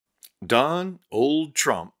Old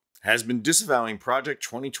Trump has been disavowing Project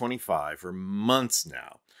 2025 for months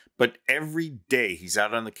now. But every day he's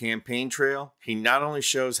out on the campaign trail, he not only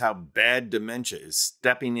shows how bad dementia is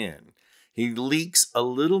stepping in, he leaks a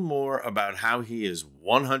little more about how he is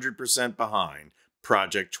 100% behind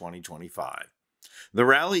Project 2025. The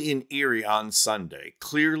rally in Erie on Sunday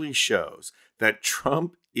clearly shows that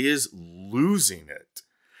Trump is losing it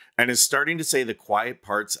and is starting to say the quiet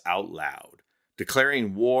parts out loud,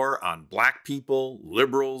 declaring war on black people,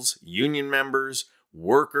 liberals, union members,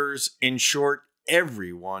 workers, in short,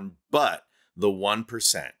 everyone but the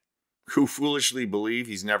 1%, who foolishly believe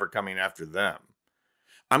he's never coming after them.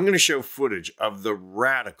 I'm going to show footage of the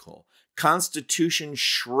radical,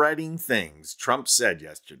 Constitution-shredding things Trump said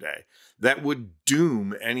yesterday that would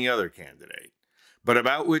doom any other candidate, but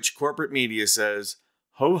about which corporate media says,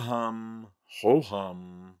 ho-hum,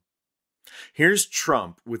 ho-hum. Here's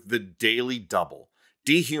Trump with the Daily Double,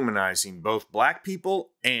 dehumanizing both black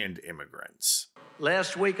people and immigrants.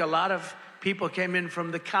 Last week, a lot of people came in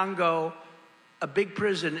from the Congo, a big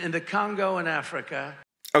prison in the Congo in Africa.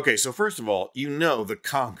 Okay, so first of all, you know the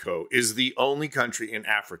Congo is the only country in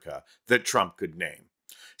Africa that Trump could name.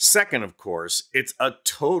 Second, of course, it's a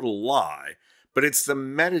total lie, but it's the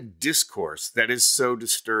meta discourse that is so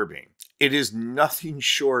disturbing. It is nothing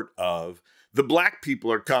short of, the black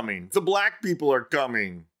people are coming, the black people are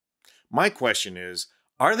coming. My question is,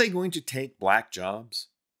 are they going to take black jobs?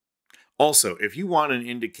 Also, if you want an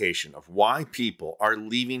indication of why people are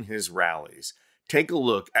leaving his rallies, take a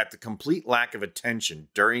look at the complete lack of attention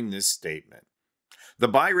during this statement. The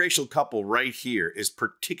biracial couple right here is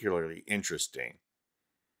particularly interesting.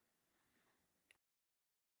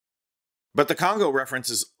 But the Congo reference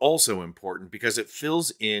is also important because it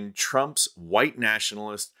fills in Trump's white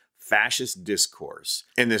nationalist fascist discourse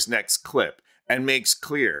in this next clip and makes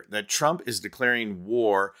clear that Trump is declaring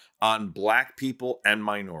war on black people and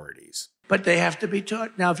minorities. But they have to be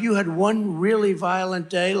taught. Now, if you had one really violent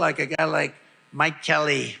day, like a guy like Mike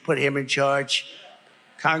Kelly, put him in charge,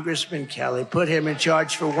 Congressman Kelly, put him in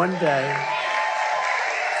charge for one day.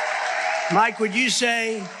 Mike, would you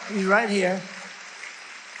say, he's right here,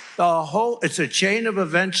 it's a chain of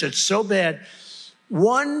events that's so bad.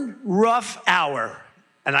 One rough hour,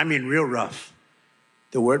 and I mean real rough,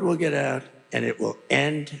 the word will get out and it will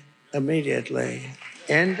end immediately.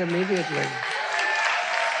 End immediately.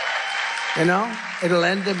 You know, it'll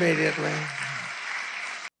end immediately.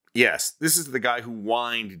 Yes, this is the guy who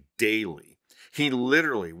whined daily. He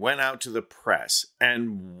literally went out to the press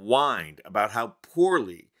and whined about how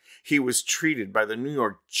poorly he was treated by the New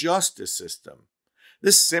York justice system.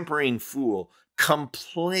 This simpering fool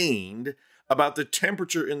complained about the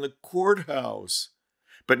temperature in the courthouse.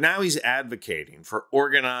 But now he's advocating for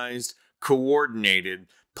organized, coordinated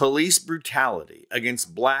police brutality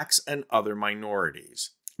against blacks and other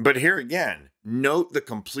minorities. But here again, note the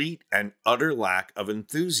complete and utter lack of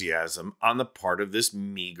enthusiasm on the part of this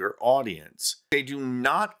meager audience. They do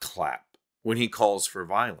not clap when he calls for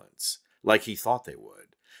violence, like he thought they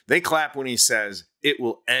would. They clap when he says, it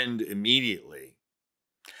will end immediately.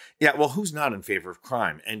 Yeah, well, who's not in favor of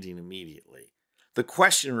crime ending immediately? The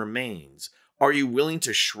question remains, are you willing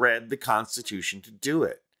to shred the Constitution to do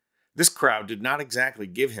it? This crowd did not exactly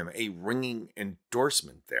give him a ringing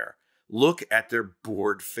endorsement there. Look at their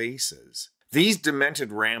bored faces. These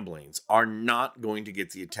demented ramblings are not going to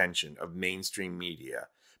get the attention of mainstream media.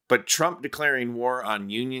 But Trump declaring war on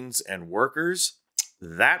unions and workers,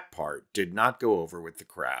 that part did not go over with the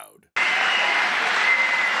crowd.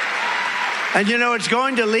 And you know, it's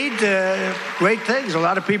going to lead to great things. A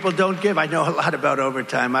lot of people don't give. I know a lot about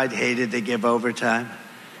overtime. I'd hated to give overtime.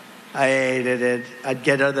 I hated it. I'd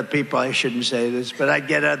get other people, I shouldn't say this, but I'd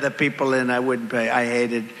get other people in, I wouldn't pay. I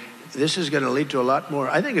hated. This is going to lead to a lot more.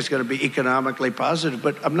 I think it's going to be economically positive,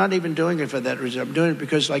 but I'm not even doing it for that reason. I'm doing it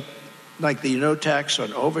because like the no tax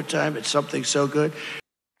on overtime, it's something so good.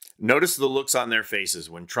 Notice the looks on their faces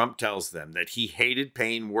when Trump tells them that he hated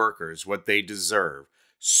paying workers what they deserve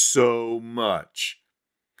so much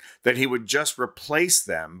that he would just replace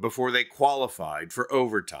them before they qualified for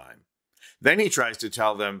overtime. Then he tries to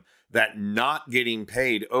tell them that not getting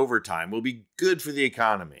paid overtime will be good for the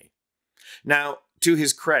economy. Now, to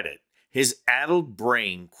his credit, his addled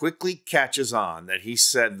brain quickly catches on that he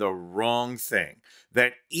said the wrong thing,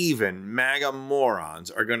 that even MAGA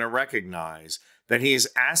morons are going to recognize that he is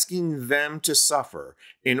asking them to suffer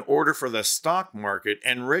in order for the stock market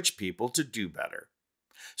and rich people to do better.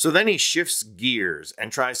 So then he shifts gears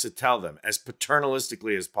and tries to tell them as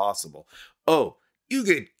paternalistically as possible, oh, you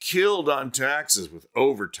get killed on taxes with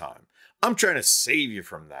overtime. I'm trying to save you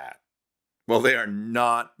from that. Well, they are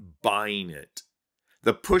not buying it.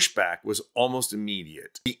 The pushback was almost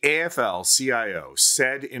immediate. The AFL-CIO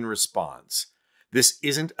said in response, "This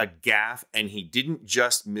isn't a gaffe and he didn't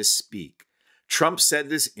just misspeak. Trump said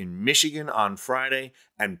this in Michigan on Friday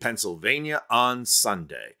and Pennsylvania on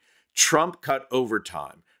Sunday. Trump cut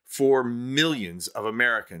overtime for millions of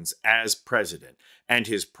Americans as president, and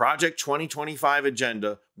his Project 2025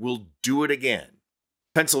 agenda will do it again."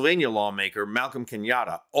 Pennsylvania lawmaker Malcolm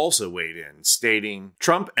Kenyatta also weighed in, stating,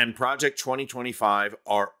 "Trump and Project 2025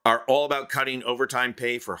 are all about cutting overtime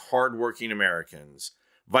pay for hardworking Americans.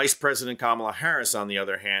 Vice President Kamala Harris, on the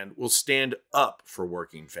other hand, will stand up for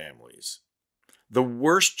working families." The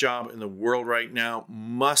worst job in the world right now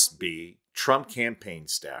must be Trump campaign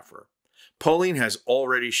staffer. Polling has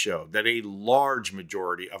already showed that a large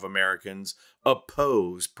majority of Americans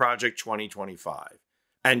oppose Project 2025,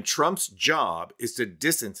 and Trump's job is to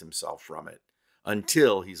distance himself from it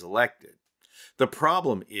until he's elected. The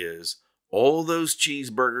problem is all those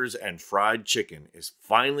cheeseburgers and fried chicken is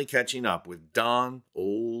finally catching up with Don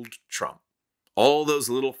Old Trump. All those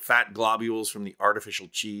little fat globules from the artificial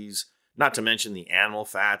cheese, not to mention the animal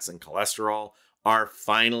fats and cholesterol, are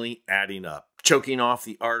finally adding up, choking off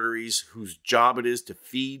the arteries whose job it is to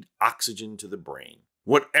feed oxygen to the brain.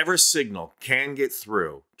 Whatever signal can get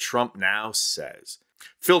through, Trump now says.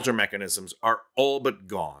 Filter mechanisms are all but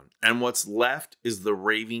gone, and what's left is the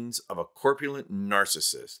ravings of a corpulent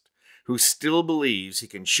narcissist who still believes he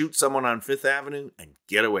can shoot someone on Fifth Avenue and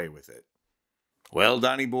get away with it. Well,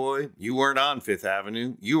 Donnie boy, you weren't on Fifth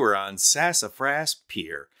Avenue, you were on Sassafras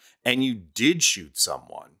Pier, and you did shoot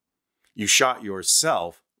someone. You shot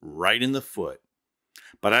yourself right in the foot.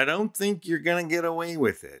 But I don't think you're going to get away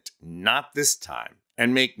with it. Not this time.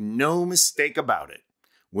 And make no mistake about it.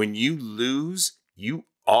 When you lose, you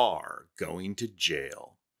are going to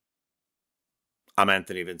jail. I'm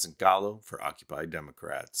Anthony Vincent Gallo for Occupy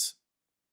Democrats.